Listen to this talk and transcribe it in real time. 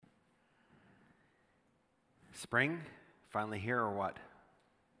Spring? Finally here or what?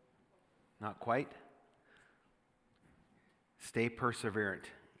 Not quite? Stay perseverant.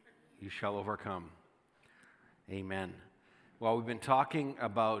 You shall overcome. Amen. Well, we've been talking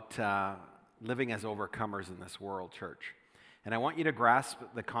about living as overcomers in this world, church. And I want you to grasp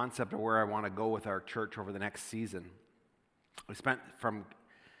the concept of where I want to go with our church over the next season. We spent from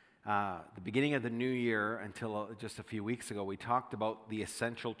the beginning of the new year until just a few weeks ago, we talked about the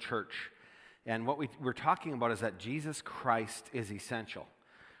essential church. And what we're talking about is that Jesus Christ is essential.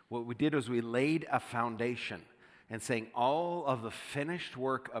 What we did was we laid a foundation and saying all of the finished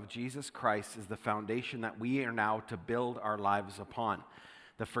work of Jesus Christ is the foundation that we are now to build our lives upon.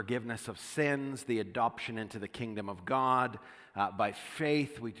 The forgiveness of sins, the adoption into the kingdom of God, by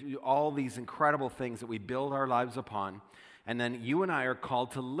faith, we do all these incredible things that we build our lives upon. And then you and I are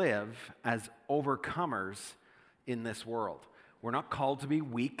called to live as overcomers in this world. We're not called to be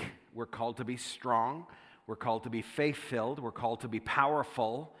weak. We're called to be strong. We're called to be faith-filled. We're called to be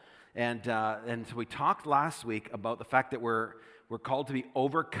powerful. And so we talked last week about the fact that we're called to be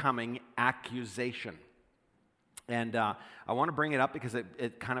overcoming accusation. And I want to bring it up because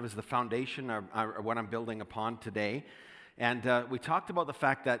it kind of is the foundation of what I'm building upon today. And we talked about the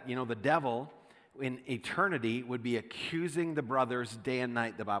fact that, the devil in eternity would be accusing the brothers day and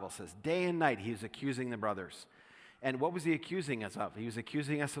night, the Bible says. Day and night he was accusing the brothers. And what was he accusing us of? He was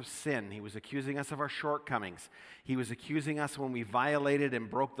accusing us of sin. He was accusing us of our shortcomings. He was accusing us when we violated and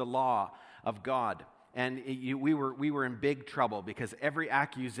broke the law of God. And we were in big trouble because every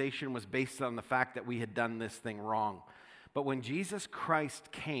accusation was based on the fact that we had done this thing wrong. But when Jesus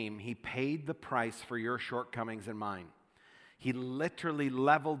Christ came, he paid the price for your shortcomings and mine. He literally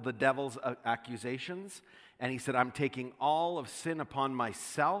leveled the devil's accusations, and he said, I'm taking all of sin upon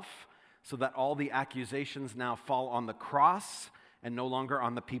myself so that all the accusations now fall on the cross and no longer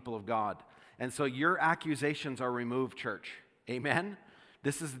on the people of God. And so your accusations are removed, church. Amen?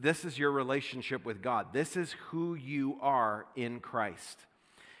 This is your relationship with God. This is who you are in Christ.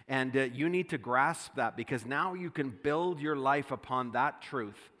 And you need to grasp that because now you can build your life upon that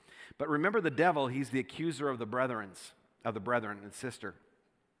truth. But remember the devil, he's the accuser of the brethren and sister.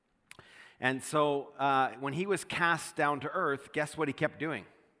 And so when he was cast down to earth, guess what he kept doing?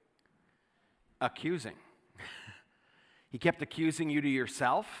 Accusing. He kept accusing you to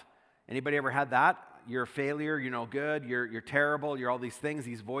yourself. Anybody ever had that? You're a failure, you're no good, you're terrible, you're all these things,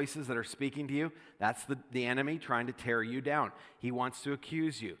 these voices that are speaking to you. That's the enemy trying to tear you down. He wants to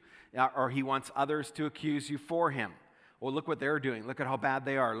accuse you, or he wants others to accuse you for him. Well, look what they're doing. Look at how bad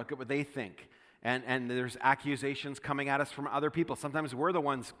they are. Look at what they think. And there's accusations coming at us from other people. Sometimes we're the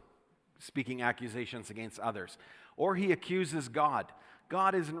ones speaking accusations against others. Or he accuses God.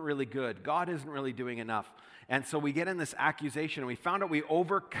 God isn't really good. God isn't really doing enough. And so we get in this accusation, and we found out we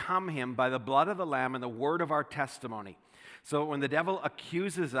overcome him by the blood of the Lamb and the word of our testimony. So when the devil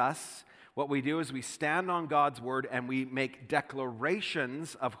accuses us, what we do is we stand on God's word and we make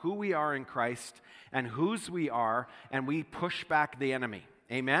declarations of who we are in Christ and whose we are, and we push back the enemy.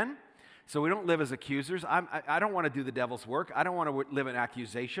 Amen? So we don't live as accusers. I don't want to do the devil's work. I don't want to live in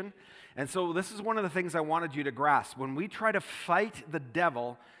accusation. And so this is one of the things I wanted you to grasp. When we try to fight the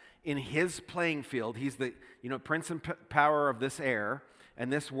devil in his playing field, he's the prince and power of this air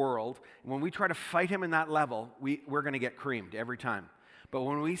and this world. When we try to fight him in that level, we're going to get creamed every time. But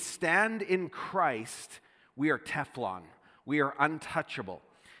when we stand in Christ, we are Teflon. We are untouchable.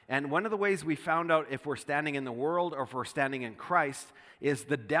 And one of the ways we found out if we're standing in the world or if we're standing in Christ is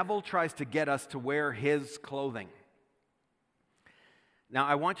the devil tries to get us to wear his clothing.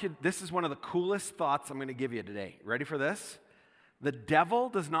 Now, this is one of the coolest thoughts I'm going to give you today. Ready for this? The devil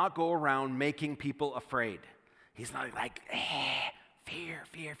does not go around making people afraid. He's not like, fear,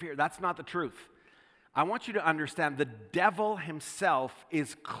 fear, fear. That's not the truth. I want you to understand the devil himself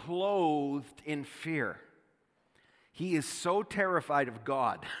is clothed in fear. He is so terrified of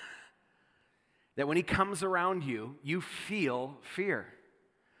God that when he comes around you, you feel fear.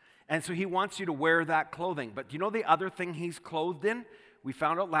 And so he wants you to wear that clothing. But you know the other thing he's clothed in? We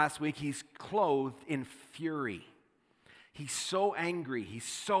found out last week he's clothed in fury. He's so angry. He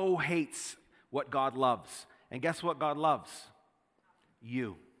so hates what God loves. And guess what God loves?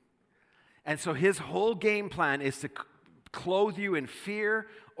 You. And so his whole game plan is to clothe you in fear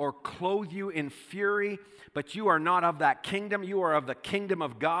or clothe you in fury, but you are not of that kingdom. You are of the kingdom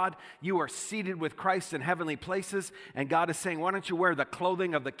of God. You are seated with Christ in heavenly places, and God is saying, why don't you wear the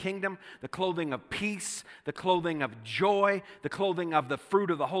clothing of the kingdom, the clothing of peace, the clothing of joy, the clothing of the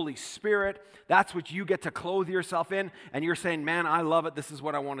fruit of the Holy Spirit. That's what you get to clothe yourself in, and you're saying, man, I love it. This is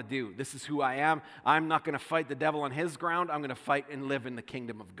what I want to do. This is who I am. I'm not going to fight the devil on his ground. I'm going to fight and live in the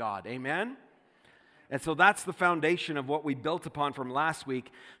kingdom of God. Amen? And so that's the foundation of what we built upon from last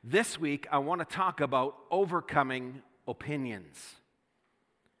week. This week, I want to talk about overcoming opinions.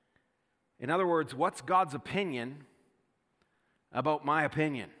 In other words, what's God's opinion about my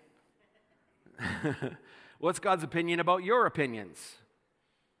opinion? What's God's opinion about your opinions?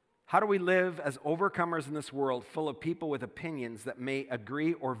 How do we live as overcomers in this world full of people with opinions that may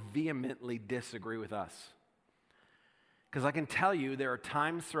agree or vehemently disagree with us? Because I can tell you there are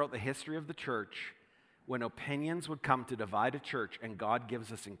times throughout the history of the church when opinions would come to divide a church, and God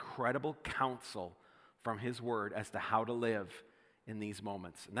gives us incredible counsel from His Word as to how to live in these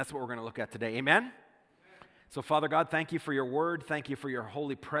moments. And that's what we're going to look at today. Amen? So, Father God, thank you for your Word. Thank you for your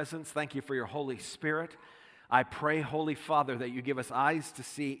holy presence. Thank you for your Holy Spirit. I pray, Holy Father, that you give us eyes to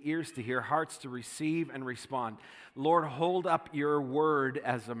see, ears to hear, hearts to receive and respond. Lord, hold up your Word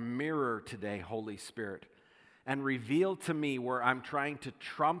as a mirror today, Holy Spirit, and reveal to me where I'm trying to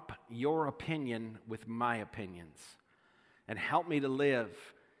trump your opinion with my opinions. And help me to live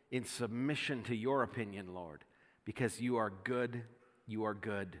in submission to your opinion, Lord, because you are good,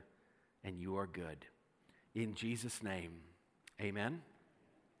 and you are good. In Jesus' name, amen.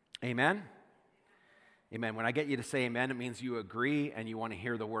 Amen. Amen. When I get you to say amen, it means you agree and you want to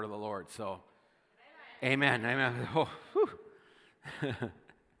hear the word of the Lord. So, amen. Amen. Oh,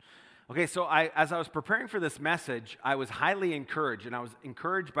 okay, so as I was preparing for this message, I was highly encouraged, and I was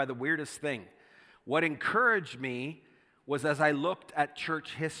encouraged by the weirdest thing. What encouraged me was as I looked at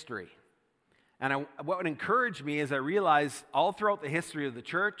church history. And what encouraged me is I realized all throughout the history of the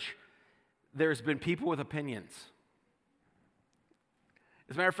church, there's been people with opinions.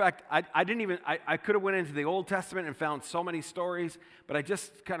 As a matter of fact, I could have went into the Old Testament and found so many stories, but I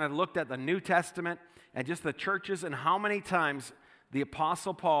just kind of looked at the New Testament and just the churches and how many times the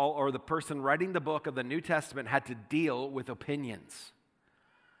Apostle Paul or the person writing the book of the New Testament had to deal with opinions.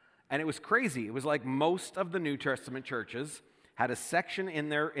 And it was crazy. It was like most of the New Testament churches had a section in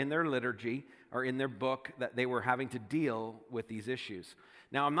their liturgy or in their book that they were having to deal with these issues.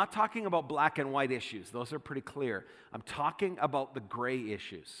 Now, I'm not talking about black and white issues. Those are pretty clear. I'm talking about the gray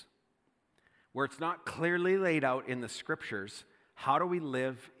issues, where it's not clearly laid out in the scriptures. How do we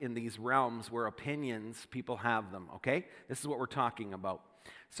live in these realms where opinions, people have them, okay? This is what we're talking about.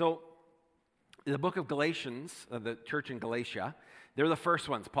 So, in the book of Galatians, the church in Galatia, they're the first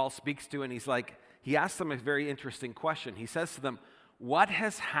ones Paul speaks to, and he asks them a very interesting question. He says to them, "What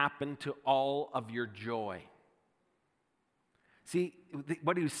has happened to all of your joy?" See,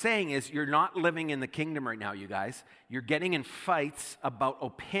 what he was saying is you're not living in the kingdom right now, you guys. You're getting in fights about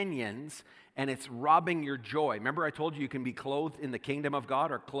opinions, and it's robbing your joy. Remember I told you can be clothed in the kingdom of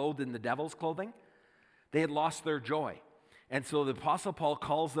God or clothed in the devil's clothing? They had lost their joy. And so the Apostle Paul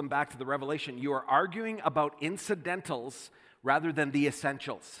calls them back to the revelation. You are arguing about incidentals rather than the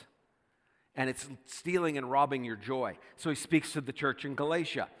essentials. And it's stealing and robbing your joy. So he speaks to the church in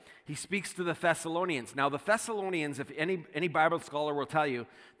Galatia. He speaks to the Thessalonians. Now, the Thessalonians, if any Bible scholar will tell you,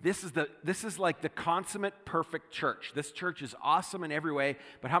 this is like the consummate perfect church. This church is awesome in every way,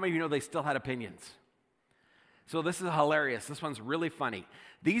 but how many of you know they still had opinions? So this is hilarious. This one's really funny.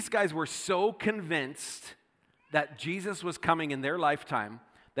 These guys were so convinced that Jesus was coming in their lifetime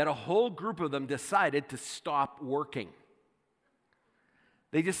that a whole group of them decided to stop working.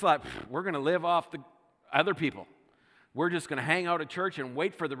 They just thought, we're going to live off the other people. We're just going to hang out at church and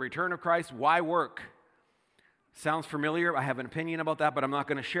wait for the return of Christ. Why work? Sounds familiar. I have an opinion about that, but I'm not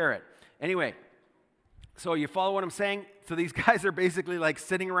going to share it. Anyway, so you follow what I'm saying? So these guys are basically like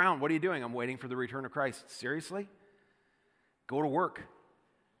sitting around. What are you doing? I'm waiting for the return of Christ. Seriously? Go to work.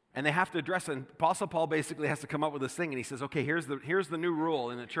 And they have to address it. And Apostle Paul basically has to come up with this thing, and he says, okay, here's the new rule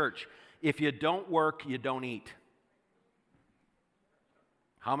in the church. If you don't work, you don't eat.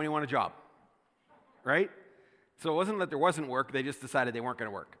 How many want a job? Right? So it wasn't that there wasn't work, they just decided they weren't going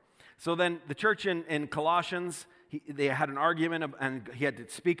to work. So then the church in Colossians, they had an argument, and he had to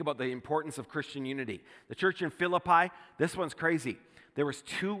speak about the importance of Christian unity. The church in Philippi, this one's crazy. There was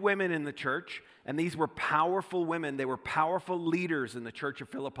 2 women in the church, and these were powerful women. They were powerful leaders in the church of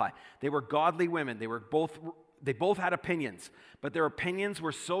Philippi. They were godly women. They both had opinions, but their opinions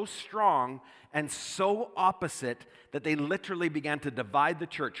were so strong and so opposite that they literally began to divide the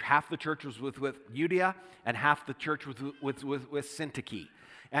church. Half the church was with Judea, and half the church was with Syntyche.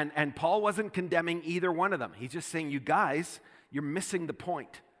 And Paul wasn't condemning either one of them. He's just saying, you guys, you're missing the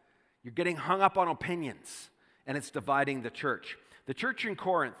point. You're getting hung up on opinions, and it's dividing the church. The church in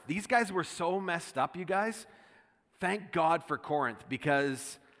Corinth, these guys were so messed up, you guys. Thank God for Corinth,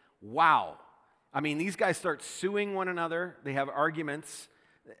 because, wow. I mean, these guys start suing one another. They have arguments.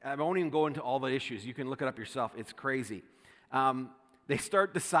 I won't even go into all the issues. You can look it up yourself. It's crazy. They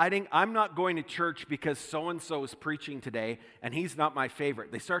start deciding, I'm not going to church because so-and-so is preaching today, and he's not my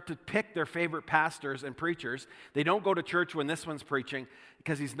favorite. They start to pick their favorite pastors and preachers. They don't go to church when this one's preaching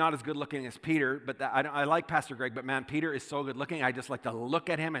because he's not as good looking as Peter. But I like Pastor Greg, but man, Peter is so good looking. I just like to look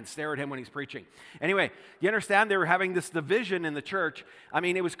at him and stare at him when he's preaching. Anyway, you understand they were having this division in the church. I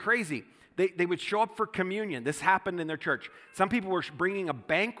mean, it was crazy. They would show up for communion. This happened in their church. Some people were bringing a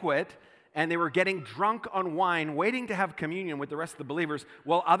banquet, and they were getting drunk on wine, waiting to have communion with the rest of the believers,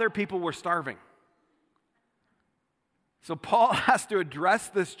 while other people were starving. So Paul has to address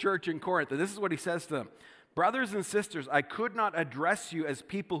this church in Corinth, and this is what he says to them. Brothers and sisters, I could not address you as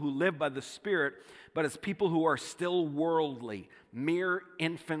people who live by the Spirit, but as people who are still worldly, mere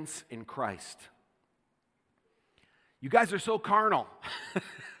infants in Christ. You guys are so carnal.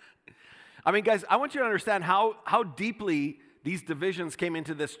 I mean, guys, I want you to understand how deeply these divisions came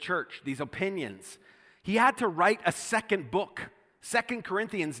into this church, these opinions. He had to write a second book. 2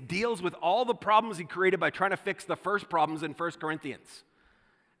 Corinthians deals with all the problems he created by trying to fix the first problems in 1 Corinthians.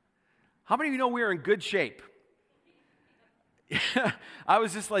 How many of you know we are in good shape? I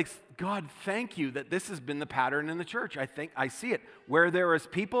was just like, God, thank you that this has been the pattern in the church. I think I see it. Where there is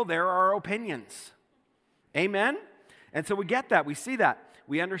people, there are opinions. Amen? And so we get that. We see that.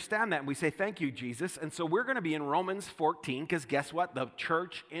 We understand that, and we say, thank you, Jesus. And so we're going to be in Romans 14, because guess what? The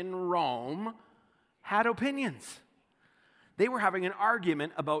church in Rome had opinions. They were having an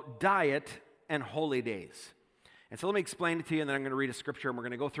argument about diet and holy days. And so let me explain it to you, and then I'm going to read a scripture, and we're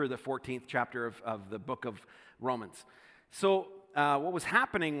going to go through the 14th chapter of the book of Romans. So what was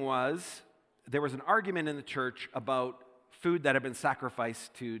happening was there was an argument in the church about food that had been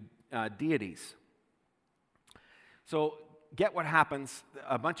sacrificed to deities. So get what happens.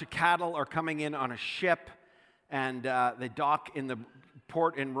 A bunch of cattle are coming in on a ship, and they dock in the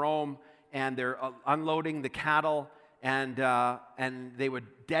port in Rome, and they're unloading the cattle, and they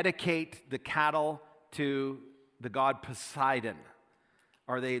would dedicate the cattle to the god Poseidon.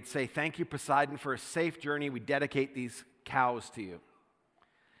 Or they'd say, thank you, Poseidon, for a safe journey. We dedicate these cows to you.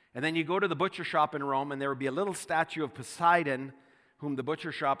 And then you go to the butcher shop in Rome, and there would be a little statue of Poseidon, whom the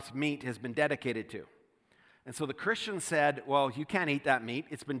butcher shop's meat has been dedicated to. And so the Christians said, well, you can't eat that meat.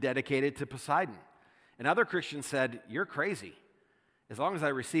 It's been dedicated to Poseidon. And other Christians said, you're crazy. As long as I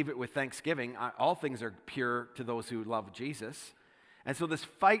receive it with thanksgiving, all things are pure to those who love Jesus. And so this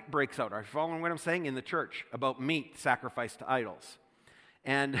fight breaks out. Are you following what I'm saying? In the church about meat sacrificed to idols.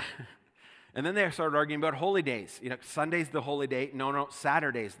 And then they started arguing about holy days. You know, Sunday's the holy day. No,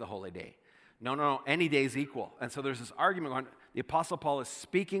 Saturday's the holy day. No, any day's equal. And so there's this argument going. The Apostle Paul is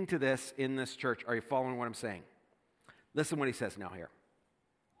speaking to this in this church. Are you following what I'm saying? Listen what he says now here.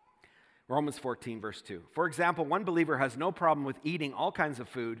 Romans 14, verse 2. For example, one believer has no problem with eating all kinds of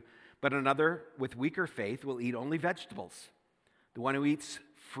food, but another with weaker faith will eat only vegetables. The one who eats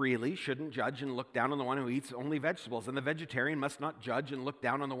freely shouldn't judge and look down on the one who eats only vegetables, and the vegetarian must not judge and look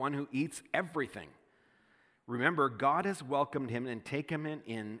down on the one who eats everything. Remember, God has welcomed him and taken him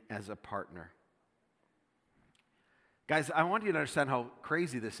in as a partner. Guys, I want you to understand how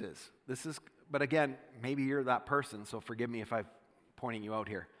crazy this is. But again, maybe you're that person, so forgive me if I'm pointing you out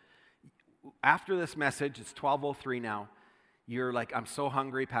here. After this message, it's 12:03 now, you're like, I'm so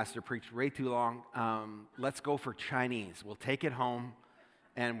hungry, Pastor preached way too long. Let's go for Chinese. We'll take it home,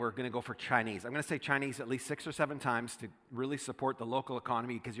 and we're going to go for Chinese. I'm going to say Chinese at least 6 or 7 times to really support the local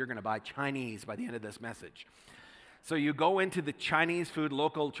economy, because you're going to buy Chinese by the end of this message. So you go into the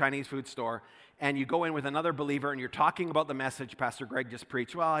local Chinese food store, and you go in with another believer, and you're talking about the message Pastor Greg just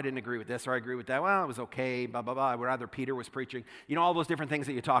preached. Well, I didn't agree with this, or I agree with that. Well, it was okay, blah, blah, blah. I would rather Peter was preaching. You know, all those different things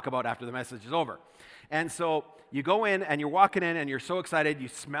that you talk about after the message is over. And so you go in, and you're walking in, and you're so excited. You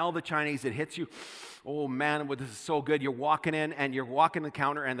smell the Chinese. It hits you. Oh, man, this is so good. You're walking in, and you're walking the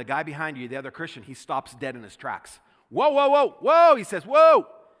counter, and the guy behind you, the other Christian, he stops dead in his tracks. Whoa. He says, whoa.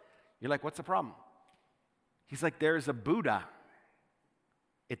 You're like, what's the problem? He's like, there's a Buddha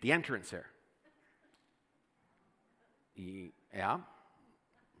at the entrance here. Yeah,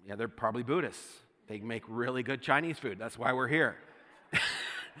 they're probably Buddhists. They make really good Chinese food. That's why we're here.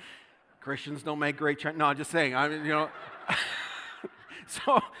 Christians don't make great Chinese. No, I'm just saying.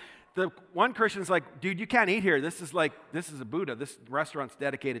 So the one Christian's like, dude, you can't eat here. This is a Buddha. This restaurant's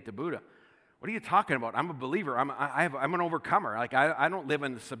dedicated to Buddha. What are you talking about? I'm a believer. I'm an overcomer. Like I don't live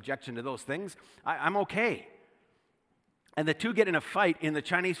in subjection to those things. I'm okay. And the two get in a fight in the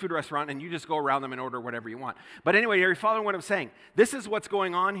Chinese food restaurant, and you just go around them and order whatever you want. But anyway, are you following what I'm saying? This is what's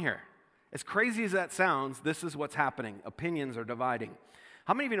going on here. As crazy as that sounds, this is what's happening. Opinions are dividing.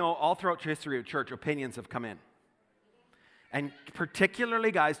 How many of you know all throughout history of church, opinions have come in? And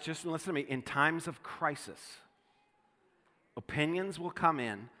particularly, guys, just listen to me, in times of crisis, Opinions will come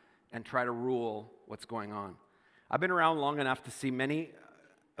in and try to rule what's going on. I've been around long enough to see many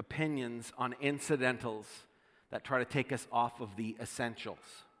opinions on incidentals that try to take us off of the essentials.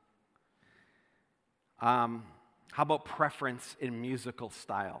 How about preference in musical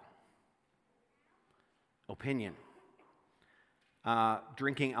style? Opinion.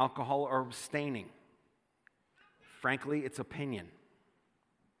 Drinking alcohol or abstaining? Frankly, it's opinion.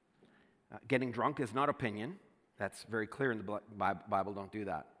 Getting drunk is not opinion. That's very clear in the Bible. Don't do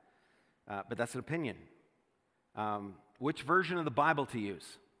that. But that's an opinion. Which version of the Bible to use?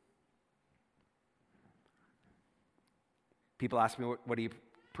 People ask me, what do you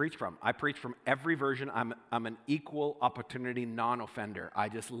preach from? I preach from every version. I'm an equal opportunity non-offender. I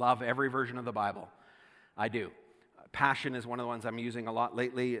just love every version of the Bible. I do. Passion is one of the ones I'm using a lot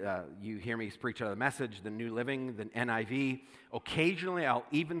lately. You hear me preach out of the Message, the New Living, the NIV. Occasionally, I'll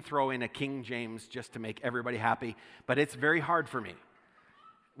even throw in a King James just to make everybody happy, but it's very hard for me.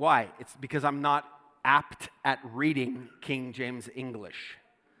 Why? It's because I'm not apt at reading King James English.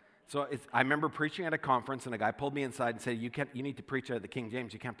 So I remember preaching at a conference, and a guy pulled me inside and said, you need to preach out of the King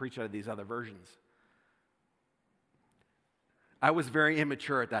James. You can't preach out of these other versions. I was very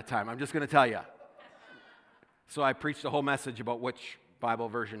immature at that time. I'm just going to tell you. So I preached a whole message about which Bible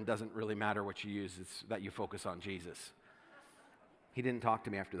version doesn't really matter what you use. It's that you focus on Jesus. He didn't talk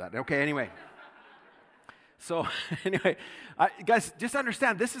to me after that. Okay, anyway. So anyway, guys, just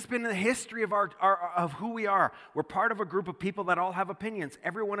understand, this has been the history of of who we are. We're part of a group of people that all have opinions.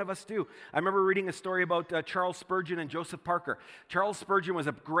 Every one of us do. I remember reading a story about Charles Spurgeon and Joseph Parker. Charles Spurgeon was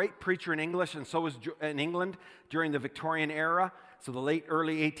a great preacher in English, and so was in England during the Victorian era, so the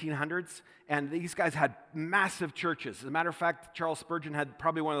early 1800s. And these guys had massive churches. As a matter of fact, Charles Spurgeon had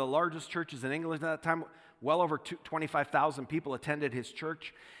probably one of the largest churches in England at that time. Well over 25,000 people attended his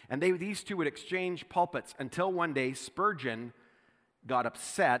church. And these two would exchange pulpits until one day Spurgeon got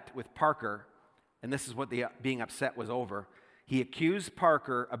upset with Parker. And this is what the being upset was over. He accused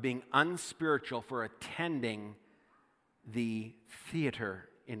Parker of being unspiritual for attending the theater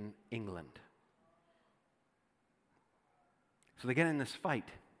in England. So they get in this fight.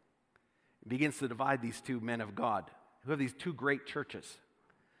 It begins to divide these two men of God who have these two great churches.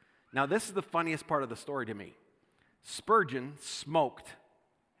 Now, this is the funniest part of the story to me. Spurgeon smoked.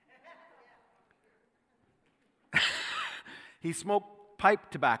 He smoked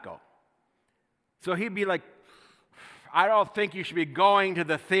pipe tobacco. So he'd be like, I don't think you should be going to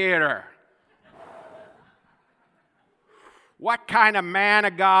the theater. What kind of man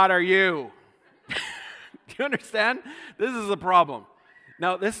of God are you? Do you understand? This is a problem.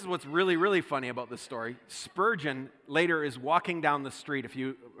 Now, this is what's really, really funny about this story. Spurgeon later is walking down the street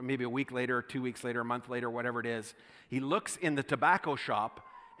maybe a week later, 2 weeks later, a month later, whatever it is. He looks in the tobacco shop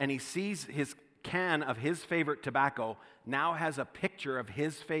and he sees his can of his favorite tobacco now has a picture of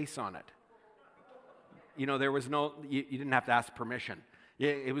his face on it. You know, there was you didn't have to ask permission.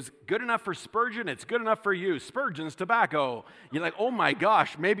 It was good enough for Spurgeon, it's good enough for you. Spurgeon's tobacco. You're like, oh my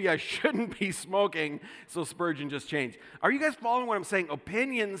gosh, maybe I shouldn't be smoking. So Spurgeon just changed. Are you guys following what I'm saying?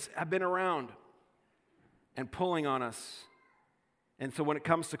 Opinions have been around and pulling on us. And so when it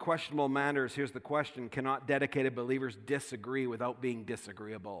comes to questionable matters, here's the question: cannot dedicated believers disagree without being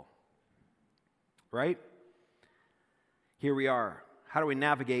disagreeable? Right? Here we are. How do we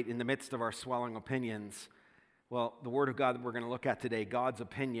navigate in the midst of our swelling opinions? Well, the Word of God that we're going to look at today, God's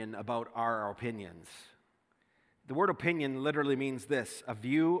opinion about our opinions. The word opinion literally means this: a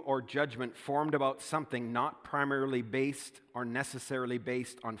view or judgment formed about something not primarily based or necessarily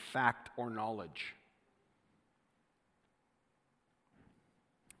based on fact or knowledge.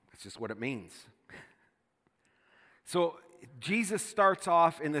 That's just what it means. So Jesus starts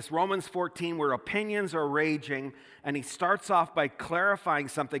off in this Romans 14 where opinions are raging, and he starts off by clarifying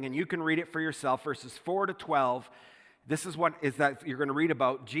something, and you can read it for yourself, verses 4 to 12. This is what is that you're going to read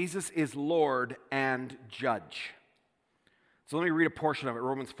about. Jesus is Lord and Judge. So let me read a portion of it,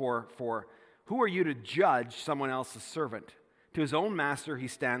 Romans 4:4. Who are you to judge someone else's servant? To his own master he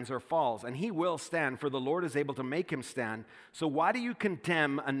stands or falls, and he will stand, for the Lord is able to make him stand. So why do you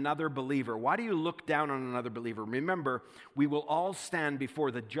condemn another believer? Why do you look down on another believer? Remember, we will all stand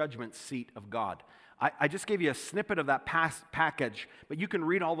before the judgment seat of God. I just gave you a snippet of that package, but you can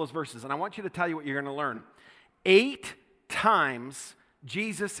read all those verses, and I want you to tell you what you're going to learn. 8 times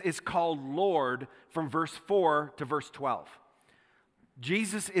Jesus is called Lord from verse 4 to verse 12.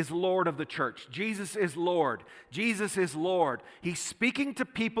 Jesus is Lord of the church. Jesus is Lord. Jesus is Lord. He's speaking to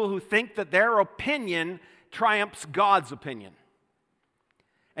people who think that their opinion triumphs God's opinion.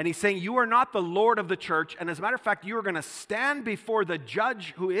 And he's saying, you are not the Lord of the church. And as a matter of fact, you are going to stand before the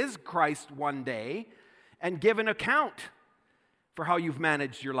judge who is Christ one day and give an account. for how you've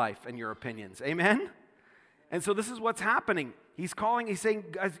managed your life and your opinions. Amen? And so this is what's happening. He's saying,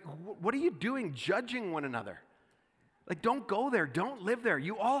 guys, what are you doing judging one another? Like, don't go there. Don't live there.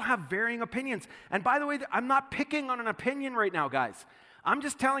 You all have varying opinions. And by the way, I'm not picking on an opinion right now, guys. I'm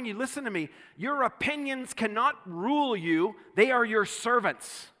just telling you, listen to me. Your opinions cannot rule you. They are your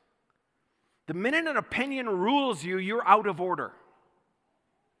servants. The minute an opinion rules you, you're out of order.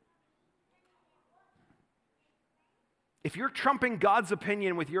 If you're trumping God's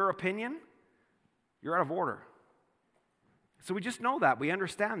opinion with your opinion, you're out of order. So we just know that. We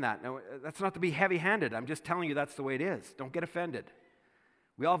understand that. Now, that's not to be heavy-handed. I'm just telling you that's the way it is. Don't get offended.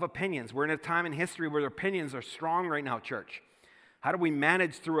 We all have opinions. We're in a time in history where opinions are strong right now, church. How do we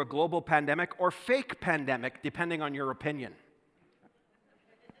manage through a global pandemic or fake pandemic, depending on your opinion?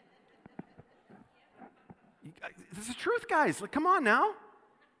 This is the truth, guys. Like, come on now.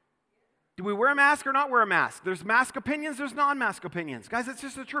 Do we wear a mask or not wear a mask? There's mask opinions, there's non-mask opinions. Guys, it's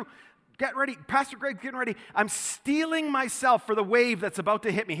just the truth. Get ready. Pastor Greg's getting ready. I'm steeling myself for the wave that's about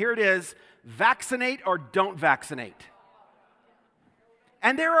to hit me. Here it is. Vaccinate or don't vaccinate.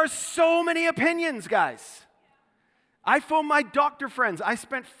 And there are so many opinions, guys. I phone my doctor friends. I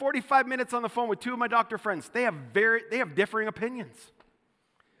spent 45 minutes on the phone with two of my doctor friends. They have differing opinions.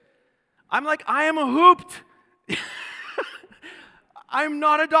 I'm like, I am hooped. I'm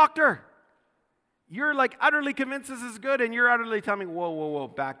not a doctor. You're like utterly convinced this is good, and you're utterly telling me, whoa,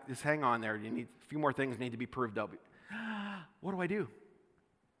 back, just hang on there. A few more things need to be proved out. What do I do?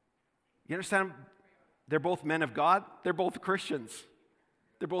 You understand? They're both men of God. They're both Christians.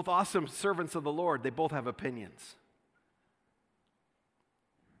 They're both awesome servants of the Lord. They both have opinions.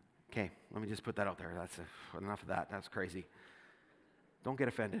 Okay, let me just put that out there. That's enough of that. That's crazy. Don't get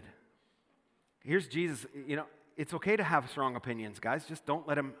offended. Here's Jesus. It's okay to have strong opinions, guys. Just don't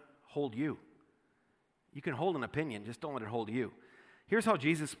let them hold you. You can hold an opinion, just don't let it hold you. Here's how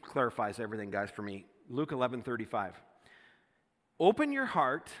Jesus clarifies everything, guys, for me. Luke 11:35. Open your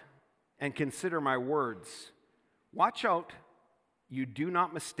heart and consider my words. Watch out, you do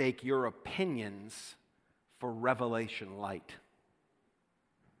not mistake your opinions for revelation light.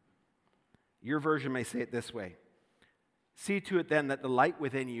 Your version may say it this way. See to it then that the light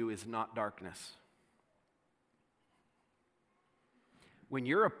within you is not darkness. When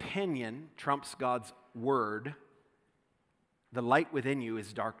your opinion trumps God's word, the light within you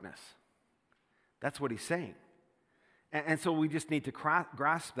is darkness. That's what he's saying. And so we just need to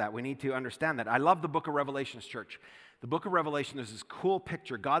grasp that. We need to understand that. I love the book of Revelations, church. The book of Revelation, there's this cool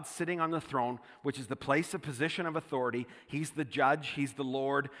picture. God's sitting on the throne, which is the place of position of authority. He's the judge. He's the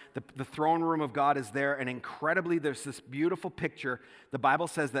Lord. The throne room of God is there. And incredibly, there's this beautiful picture. The Bible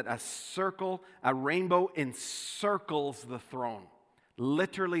says that a rainbow encircles the throne.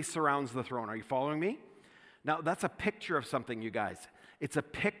 Literally surrounds the throne. Are you following me? Now, that's a picture of something, you guys. It's a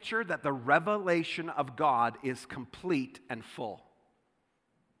picture that the revelation of God is complete and full.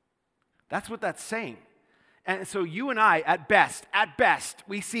 That's what that's saying. And so you and I, at best,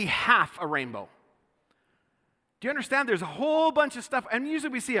 we see half a rainbow. Do you understand? There's a whole bunch of stuff, and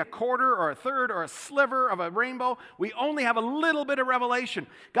usually we see a quarter or a third or a sliver of a rainbow. We only have a little bit of revelation.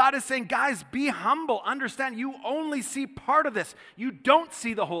 God is saying, guys, be humble. Understand, you only see part of this. You don't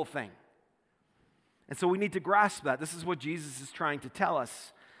see the whole thing. And so we need to grasp that. This is what Jesus is trying to tell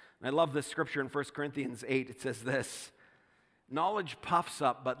us. And I love this scripture in 1 Corinthians 8. It says this, knowledge puffs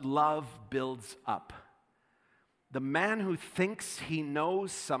up, but love builds up. The man who thinks he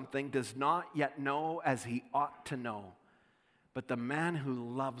knows something does not yet know as he ought to know. But the man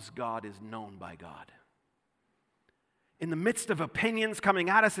who loves God is known by God. In the midst of opinions coming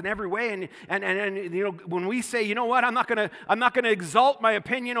at us in every way, and when we say, you know what, I'm not gonna exalt my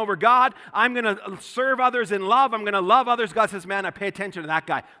opinion over God. I'm gonna serve others in love. I'm gonna love others. God says, man, I pay attention to that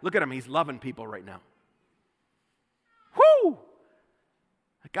guy. Look at him. He's loving people right now. Whoo!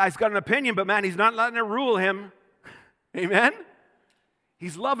 That guy's got an opinion, but man, he's not letting it rule him. Amen?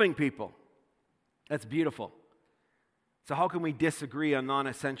 He's loving people. That's beautiful. So how can we disagree on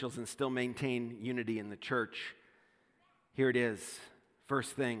non-essentials and still maintain unity in the church? Here it is.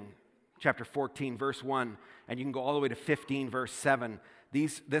 First thing, chapter 14, verse 1, and you can go all the way to 15, verse 7.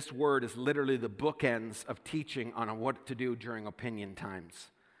 This word is literally the bookends of teaching on what to do during opinion times.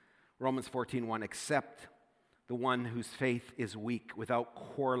 Romans 14:1, accept the one whose faith is weak without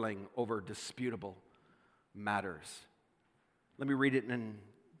quarreling over disputable matters. Let me read it in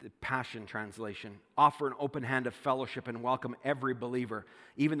the Passion Translation. Offer an open hand of fellowship and welcome every believer,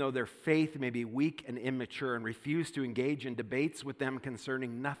 even though their faith may be weak and immature, and refuse to engage in debates with them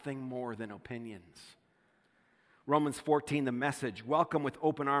concerning nothing more than opinions. Romans 14, the Message. Welcome with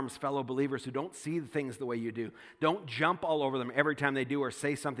open arms, fellow believers who don't see things the way you do. Don't jump all over them every time they do or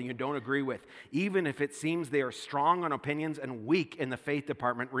say something you don't agree with. Even if it seems they are strong on opinions and weak in the faith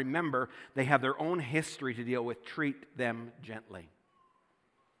department, remember they have their own history to deal with. Treat them gently.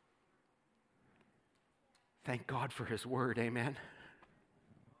 Thank God for His Word, amen?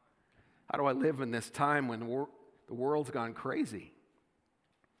 How do I live in this time when the world's gone crazy?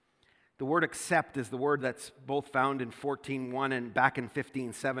 The word accept is the word that's both found in 14:1 and back in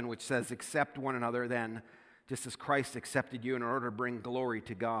 15:7, which says, accept one another then, just as Christ accepted you in order to bring glory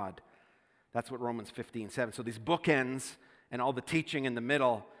to God. That's what Romans 15:7. So these bookends and all the teaching in the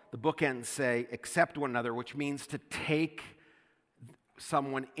middle, the bookends say, accept one another, which means to take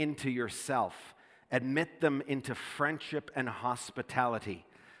someone into yourself. Admit them into friendship and hospitality.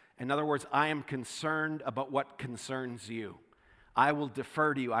 In other words, I am concerned about what concerns you. I will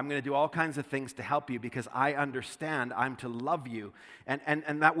defer to you. I'm going to do all kinds of things to help you because I understand I'm to love you.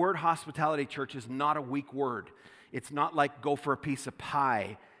 And that word hospitality, church, is not a weak word. It's not like go for a piece of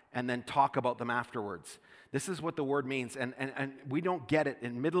pie and then talk about them afterwards. This is what the word means. And we don't get it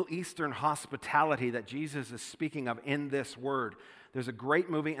in Middle Eastern hospitality that Jesus is speaking of in this word. There's a great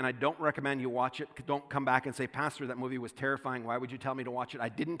movie, and I don't recommend you watch it. Don't come back and say, Pastor, that movie was terrifying. Why would you tell me to watch it? I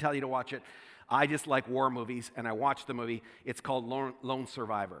didn't tell you to watch it. I just like war movies, and I watched the movie. It's called Lone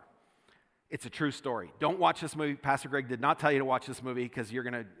Survivor. It's a true story. Don't watch this movie. Pastor Greg did not tell you to watch this movie because you're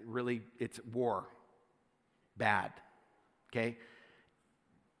going to really, it's war. Bad. Okay?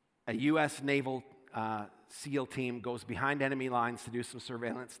 A U.S. Naval SEAL team goes behind enemy lines to do some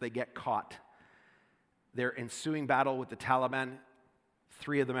surveillance. They get caught. They're ensuing battle with the Taliban.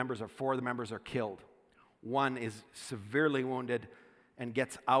 4 of the members are killed. One is severely wounded and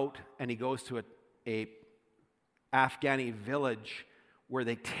gets out, and he goes to a Afghani village where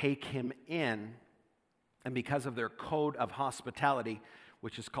they take him in, and because of their code of hospitality,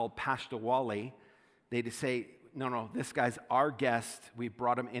 which is called Pashtawali, they just say, no, this guy's our guest. We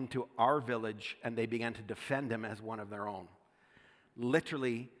brought him into our village, and they began to defend him as one of their own.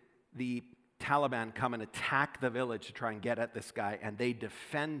 Literally, the Taliban come and attack the village to try and get at this guy, and they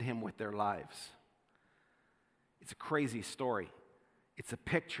defend him with their lives. It's a crazy story. It's a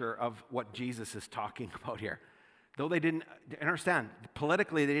picture of what Jesus is talking about here. Though they didn't understand,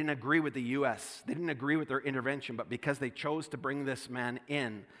 politically they didn't agree with the U.S. They didn't agree with their intervention, but because they chose to bring this man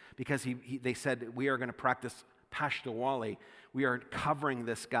in, because they said, we are going to practice Pashtawali, we are covering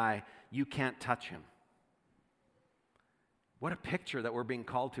this guy, you can't touch him. What a picture that we're being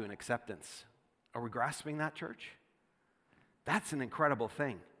called to in acceptance. Are we grasping that, church? That's an incredible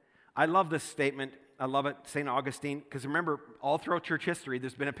thing. I love this statement. I love it, St. Augustine, because remember, all throughout church history,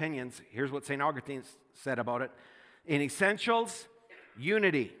 there's been opinions. Here's what St. Augustine said about it. In essentials,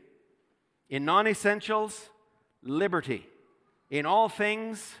 unity. In non-essentials, liberty. In all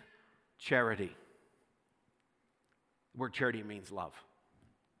things, charity. The word charity means love.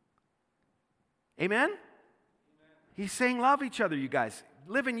 Amen? Amen? He's saying love each other, you guys.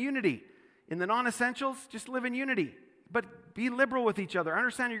 Live in unity. In the non-essentials, just live in unity. But be liberal with each other.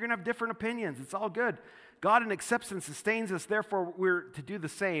 Understand you're going to have different opinions. It's all good. God accepts and sustains us. Therefore, we're to do the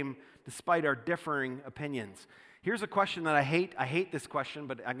same despite our differing opinions. Here's a question that I hate. I hate this question,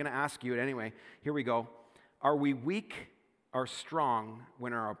 but I'm going to ask you it anyway. Here we go. Are we weak or strong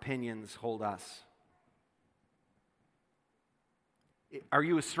when our opinions hold us? Are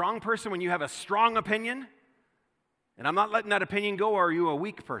you a strong person when you have a strong opinion? And I'm not letting that opinion go, or are you a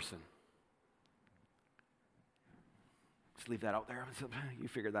weak person? Just leave that out there. You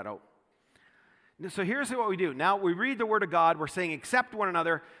figure that out. So here's what we do. Now we read the Word of God. We're saying accept one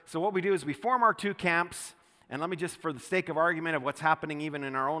another. So what we do is we form our two camps. And let me just, for the sake of argument of what's happening even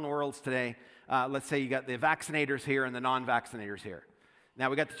in our own worlds today, let's say you got the vaccinators here and the non-vaccinators here.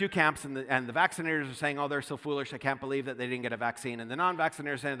 Now we got the two camps, and the vaccinators are saying, oh, they're so foolish, I can't believe that they didn't get a vaccine. And the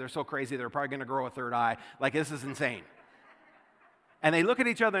non-vaccinators are saying, they're so crazy, they're probably going to grow a third eye. Like, this is insane. And they look at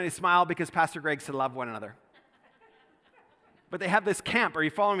each other and they smile because Pastor Greg said love one another. But they have this camp. Are you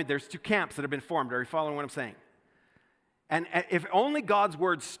following me? There's two camps that have been formed. Are you following what I'm saying? And if only God's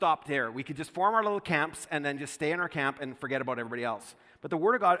word stopped there, we could just form our little camps and then just stay in our camp and forget about everybody else. But the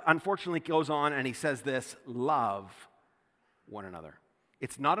Word of God, unfortunately, goes on and He says this, love one another.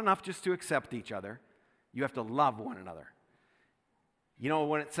 It's not enough just to accept each other. You have to love one another. You know,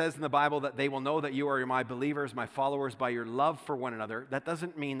 when it says in the Bible that they will know that you are my believers, my followers, by your love for one another, that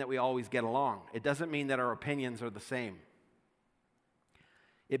doesn't mean that we always get along. It doesn't mean that our opinions are the same.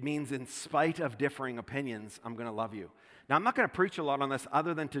 It means in spite of differing opinions, I'm going to love you. Now, I'm not going to preach a lot on this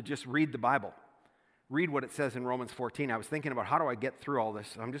other than to just read the Bible. read what it says in Romans 14. I was thinking about how do I get through all this.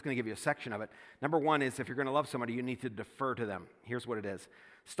 So I'm just going to give you a section of it. Number one is if you're going to love somebody, you need to defer to them. Here's what it is.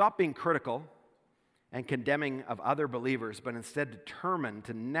 Stop being critical and condemning of other believers, but instead determine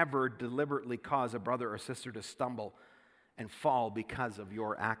to never deliberately cause a brother or sister to stumble and fall because of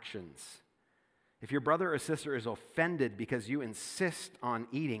your actions. If your brother or sister is offended because you insist on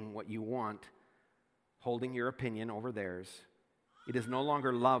eating what you want, holding your opinion over theirs, it is no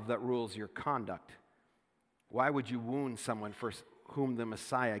longer love that rules your conduct. Why would you wound someone for whom the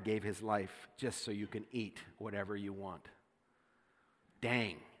Messiah gave his life just so you can eat whatever you want?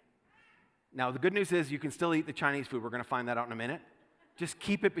 Dang. Now, the good news is you can still eat the Chinese food. We're going to find that out in a minute. Just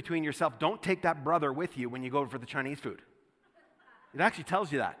keep it between yourself. Don't take that brother with you when you go for the Chinese food. It actually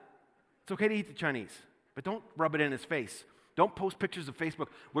tells you that. It's okay to eat the Chinese, but don't rub it in his face. Don't post pictures of Facebook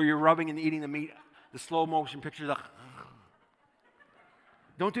where you're rubbing and eating the meat, the slow motion pictures.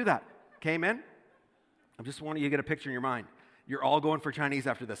 Don't do that. Okay, amen? I just want you to get a picture in your mind. You're all going for Chinese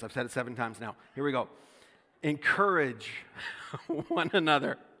after this. I've said it 7 times now. Here we go. Encourage one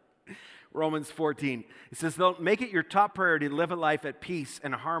another. Romans 14. It says, make it your top priority to live a life at peace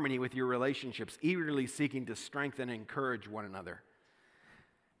and harmony with your relationships, eagerly seeking to strengthen and encourage one another.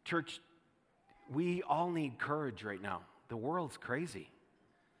 Church, we all need courage right now. The world's crazy.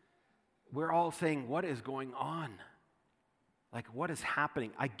 We're all saying, what is going on? Like, what is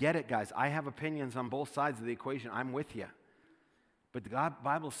happening? I get it, guys. I have opinions on both sides of the equation. I'm with you. But the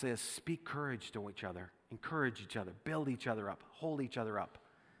Bible says, speak courage to each other, encourage each other, build each other up, hold each other up.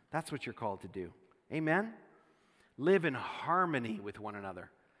 That's what you're called to do. Amen? Live in harmony with one another.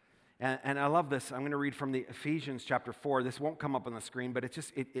 And I love this. I'm going to read from the Ephesians chapter 4. This won't come up on the screen, but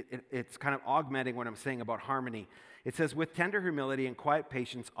it's kind of augmenting what I'm saying about harmony. It says, with tender humility and quiet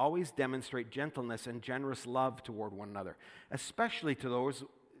patience, always demonstrate gentleness and generous love toward one another, especially to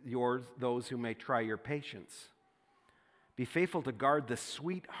those who may try your patience. Be faithful to guard the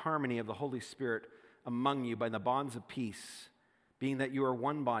sweet harmony of the Holy Spirit among you by the bonds of peace, being that you are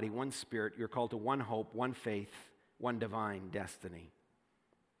one body, one spirit, you're called to one hope, one faith, one divine destiny.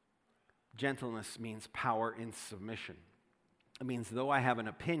 Gentleness means power in submission. It means though I have an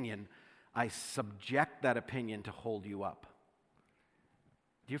opinion, I subject that opinion to hold you up.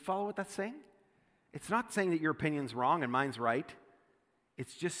 Do you follow what that's saying? It's not saying that your opinion's wrong and mine's right.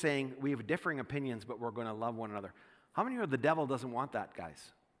 It's just saying we have differing opinions, but we're going to love one another. How many of you know the devil doesn't want that, guys?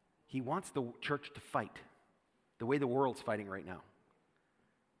 He wants the church to fight the way the world's fighting right now.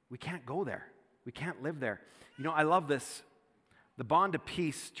 We can't go there. We can't live there. You know, I love this. The bond of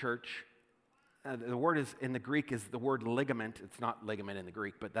peace, church, the word is in the Greek is the word ligament. It's not ligament in the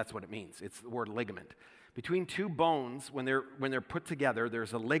Greek, but that's what it means. It's the word ligament. Between two bones, when they're put together,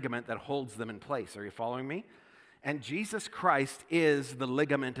 there's a ligament that holds them in place. Are you following me? And Jesus Christ is the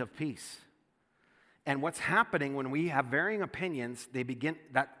ligament of peace. And what's happening when we have varying opinions,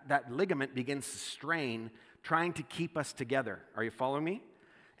 that ligament begins to strain, trying to keep us together. Are you following me?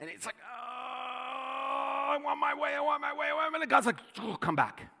 And it's like, oh, I want my way. And God's like, oh, come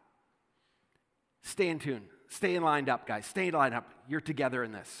back. Stay in tune. Stay lined up, guys. Stay lined up. You're together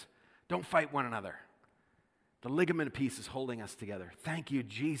in this. Don't fight one another. The ligament of peace is holding us together. Thank you,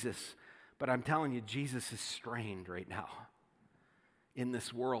 Jesus. But I'm telling you, Jesus is strained right now in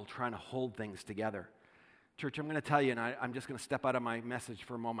this world trying to hold things together. Church, I'm going to tell you, and I'm just going to step out of my message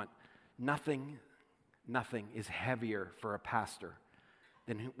for a moment. Nothing is heavier for a pastor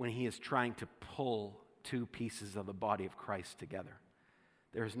than when he is trying to pull two pieces of the body of Christ together.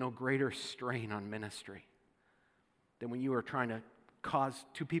 There is no greater strain on ministry than when you are trying to cause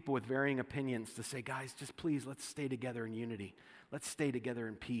two people with varying opinions to say, guys, just please, let's stay together in unity. Let's stay together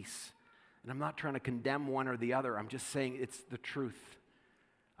in peace. And I'm not trying to condemn one or the other. I'm just saying it's the truth.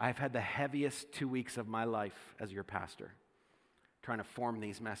 I've had the heaviest 2 weeks of my life as your pastor, trying to form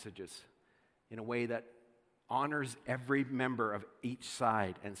these messages in a way that honors every member of each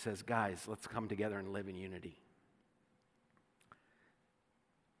side and says, guys, let's come together and live in unity.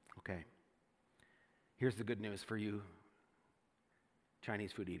 Okay. Here's the good news for you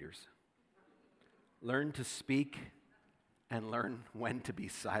Chinese food eaters. Learn to speak and learn when to be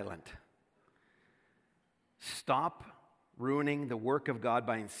silent. Stop ruining the work of God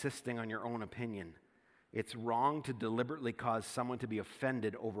by insisting on your own opinion. It's wrong to deliberately cause someone to be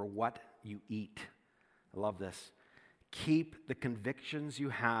offended over what you eat. I love this. Keep the convictions you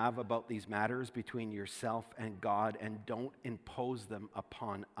have about these matters between yourself and God and don't impose them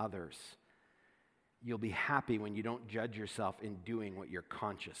upon others. You'll be happy when you don't judge yourself in doing what your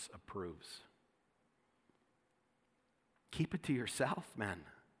conscience approves. Keep it to yourself, man.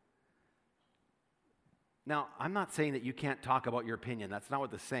 Now, I'm not saying that you can't talk about your opinion. That's not what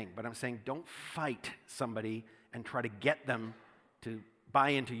this is saying. But I'm saying don't fight somebody and try to get them to buy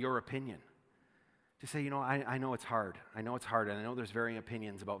into your opinion. To say, I know it's hard. I know it's hard, and I know there's varying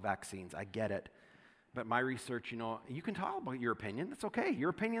opinions about vaccines. I get it. But my research, you can talk about your opinion. That's okay. Your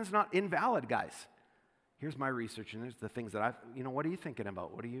opinion's not invalid, guys. Here's my research, and there's the things that what are you thinking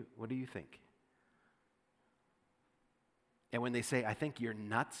about? What do you think? And when they say, I think you're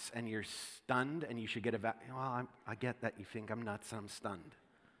nuts and you're stunned and you should get a vaccine, I get that you think I'm nuts and I'm stunned.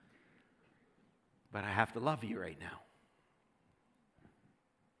 But I have to love you right now.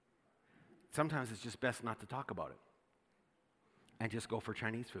 Sometimes it's just best not to talk about it and just go for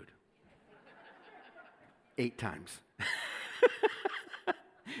Chinese food. 8 times.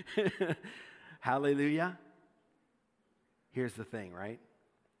 Hallelujah. Here's the thing, right?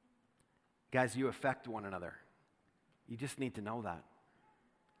 Guys, you affect one another. You just need to know that.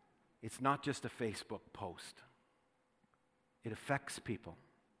 It's not just a Facebook post. It affects people.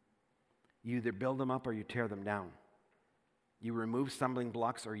 You either build them up or you tear them down. You remove stumbling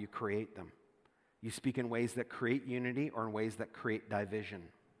blocks or you create them. You speak in ways that create unity or in ways that create division.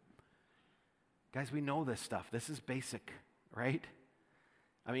 Guys, we know this stuff. This is basic, right?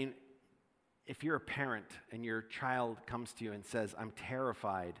 I mean, if you're a parent and your child comes to you and says, I'm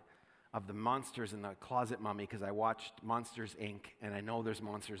terrified of the monsters in the closet, Mommy, because I watched Monsters, Inc., and I know there's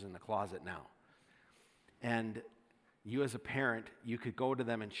monsters in the closet now. And you as a parent, you could go to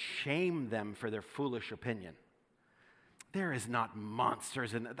them and shame them for their foolish opinion. There is not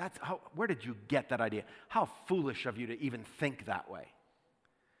monsters in that. Where did you get that idea? How foolish of you to even think that way.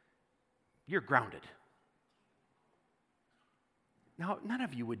 You're grounded. Now, none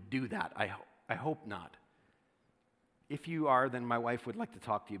of you would do that, I hope not. If you are, then my wife would like to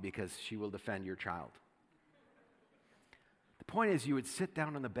talk to you because she will defend your child. The point is, you would sit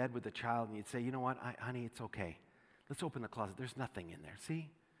down on the bed with the child and you'd say, you know what, honey, it's okay. Let's open the closet. There's nothing in there. See?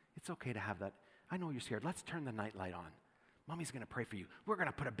 It's okay to have that. I know you're scared. Let's turn the nightlight on. Mommy's going to pray for you. We're going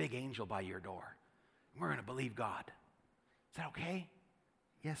to put a big angel by your door. We're going to believe God. Is that okay?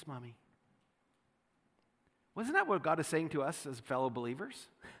 Yes, Mommy. Wasn't that what God is saying to us as fellow believers?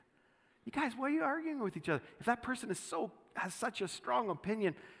 You guys, why are you arguing with each other? If that person has such a strong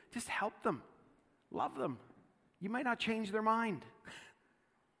opinion, just help them. Love them. You might not change their mind.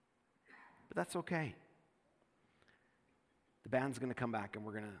 But that's okay. The band's going to come back and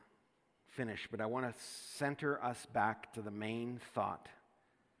we're going to finish. But I want to center us back to the main thought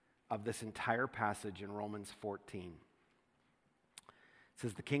of this entire passage in Romans 14. It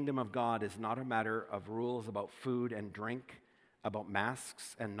says, the kingdom of God is not a matter of rules about food and drink, about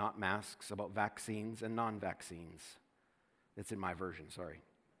masks and not masks, about vaccines and non-vaccines. It's in my version, sorry.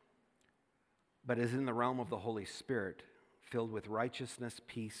 But is in the realm of the Holy Spirit, filled with righteousness,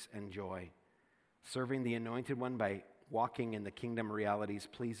 peace, and joy. Serving the Anointed One by walking in the kingdom realities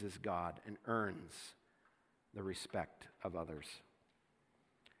pleases God and earns the respect of others.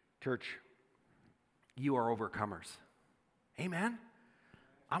 Church, you are overcomers. Amen?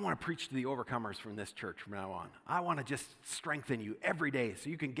 I want to preach to the overcomers from this church from now on. I want to just strengthen you every day so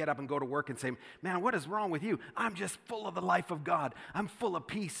you can get up and go to work and say, man, what is wrong with you? I'm just full of the life of God. I'm full of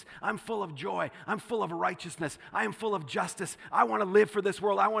peace. I'm full of joy. I'm full of righteousness. I am full of justice. I want to live for this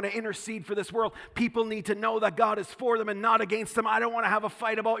world. I want to intercede for this world. People need to know that God is for them and not against them. I don't want to have a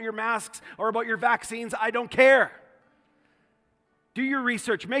fight about your masks or about your vaccines. I don't care. Do your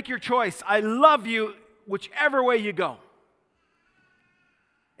research. Make your choice. I love you whichever way you go.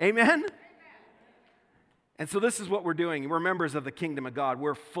 Amen? And so this is what we're doing. We're members of the kingdom of God.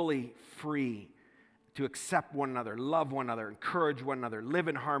 We're fully free to accept one another, love one another, encourage one another, live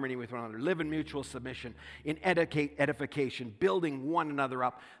in harmony with one another, live in mutual submission, in edification, building one another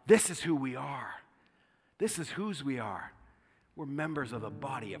up. This is who we are. This is whose we are. We're members of the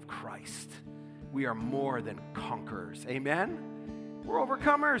body of Christ. We are more than conquerors. Amen? We're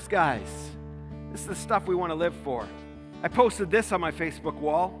overcomers, guys. This is the stuff we want to live for. I posted this on my Facebook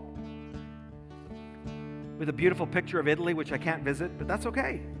wall with a beautiful picture of Italy, which I can't visit, but that's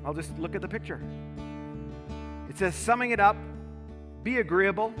okay. I'll just look at the picture. It says, summing it up, be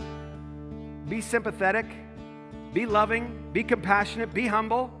agreeable, be sympathetic, be loving, be compassionate, be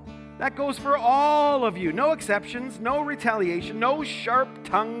humble. That goes for all of you. No exceptions, no retaliation, no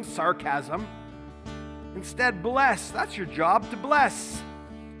sharp-tongued sarcasm. Instead, bless. That's your job, to bless.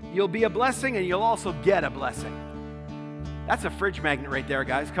 You'll be a blessing and you'll also get a blessing. That's a fridge magnet right there,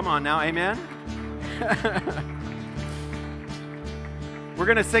 guys. Come on now, amen? We're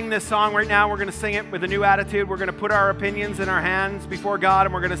going to sing this song right now. We're going to sing it with a new attitude. We're going to put our opinions in our hands before God,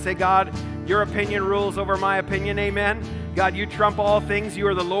 and we're going to say, God, Your opinion rules over my opinion. Amen. God, you trump all things. You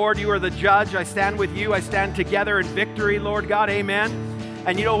are the Lord. You are the judge. I stand with you. I stand together in victory, Lord God. Amen.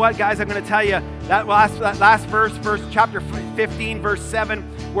 And you know what, guys? I'm going to tell you that last verse, chapter 15, verse 7,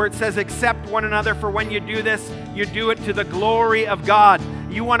 where it says, accept one another, for when you do this, you do it to the glory of God.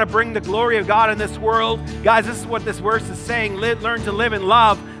 You want to bring the glory of God in this world? Guys, this is what this verse is saying. Learn to live in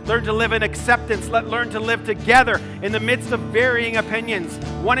love. Learn to live in acceptance. Learn to live together in the midst of varying opinions.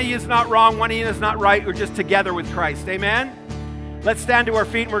 One of you is not wrong. One of you is not right. We're just together with Christ. Amen? Let's stand to our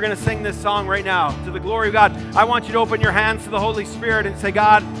feet and we're going to sing this song right now to the glory of God. I want you to open your hands to the Holy Spirit and say,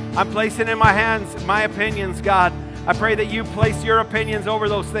 God, I'm placing in my hands my opinions, God. I pray that you place your opinions over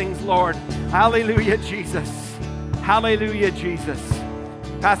those things, Lord. Hallelujah, Jesus. Hallelujah, Jesus.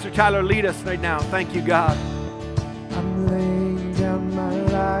 Pastor Tyler, lead us right now. Thank you, God. I'm laying down my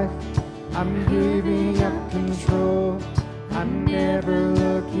life. I'm giving up control. I'm never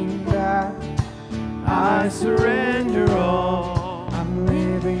looking back. I surrender all. I'm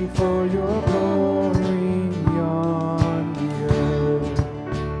living for your glory on the earth.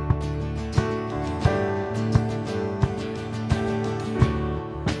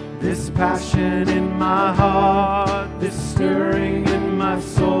 This passion in my heart, this stirring in my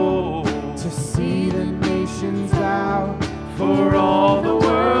soul, to see the nations bow, for all the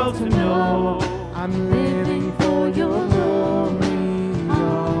world to know. I'm living for your glory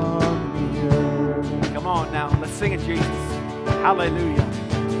on the earth. Come on now, let's sing it, Jesus. Hallelujah.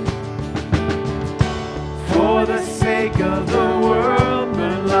 For the sake of the world,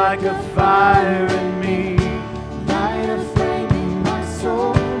 burn like a fire in me. Light a flame in my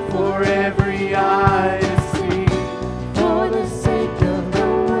soul, for every eye to see. For the sake of the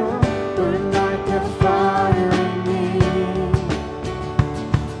world, burn like a fire in me.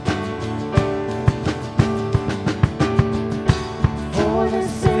 For the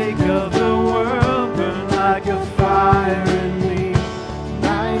sake of the world, burn like a fire in me.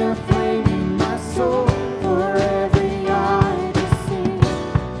 Light a flame in my soul, for every eye to see.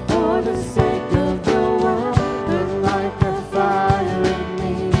 For the sake of the world, burn like a fire in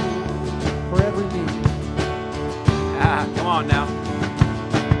me. For every need. Come on now.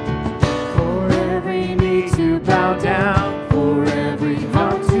 For every knee to bow down, for every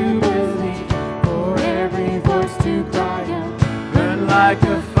heart to believe, for every voice to cry out, burn like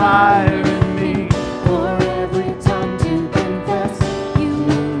a fire in me. For every tongue to confess, you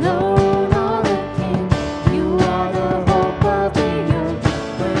alone are the King. You are the hope of the earth,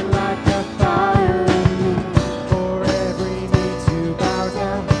 burn like a fire in me. For every knee to bow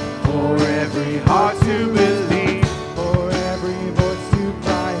down, for every heart to believe, for every voice to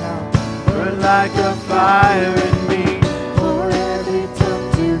cry out, burn like a fire in me. For every tongue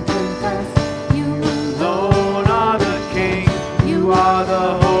to confess, you alone are the King. You are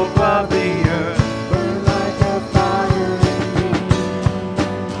the hope of the earth, burn like a fire in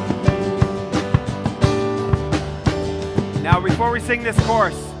me. Now, before we sing this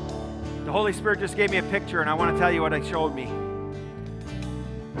chorus, the Holy Spirit just gave me a picture, and I want to tell you what it showed me.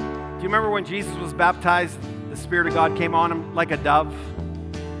 Do you remember when Jesus was baptized, the Spirit of God came on him like a dove?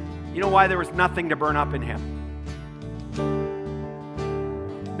 You know why? There was nothing to burn up in him.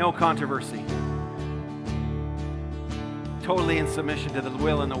 No controversy. Totally in submission to the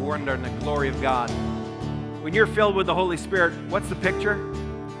will and the wonder and the glory of God. When you're filled with the Holy Spirit, what's the picture?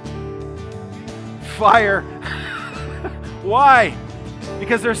 Fire. Why?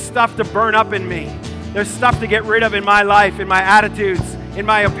 Because there's stuff to burn up in me. There's stuff to get rid of in my life, in my attitudes, in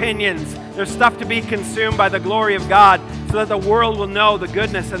my opinions. There's stuff to be consumed by the glory of God so that the world will know the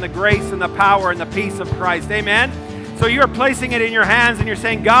goodness and the grace and the power and the peace of Christ. Amen? So you're placing it in your hands and you're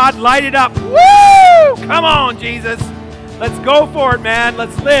saying, God, light it up. Woo! Come on, Jesus. Let's go for it, man.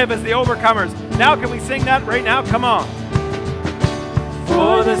 Let's live as the overcomers. Now, can we sing that right now? Come on.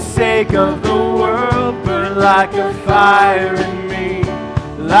 For the sake of the world, burn like a fire in me.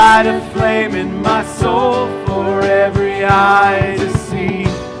 Light a flame in my soul, for every eye to see.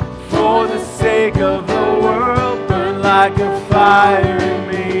 For the sake of the world, burn like a fire in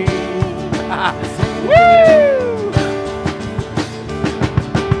me. Woo!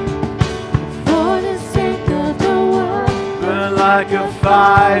 For the sake of the world, burn like a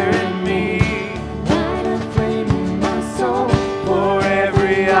fire in me. Light a flame in my soul, for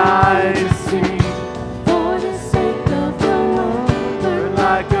every eye to see. For the sake of the world, burn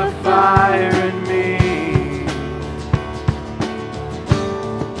like a fire in me.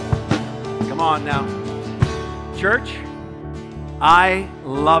 Come on now. Church, I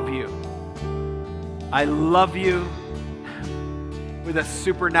love you. I love you with a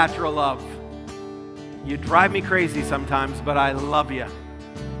supernatural love. You drive me crazy sometimes, but I love you.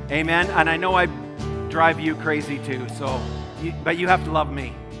 Amen. And I know I drive you crazy too, but you have to love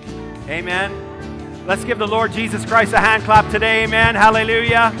me. Amen. Let's give the Lord Jesus Christ a hand clap today. Amen.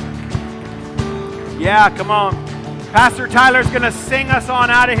 Hallelujah. Yeah, come on. Pastor Tyler's going to sing us on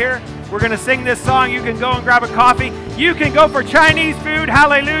out of here. We're going to sing this song. You can go and grab a coffee. You can go for Chinese food.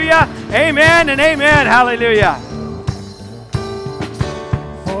 Hallelujah. Amen and amen. Hallelujah.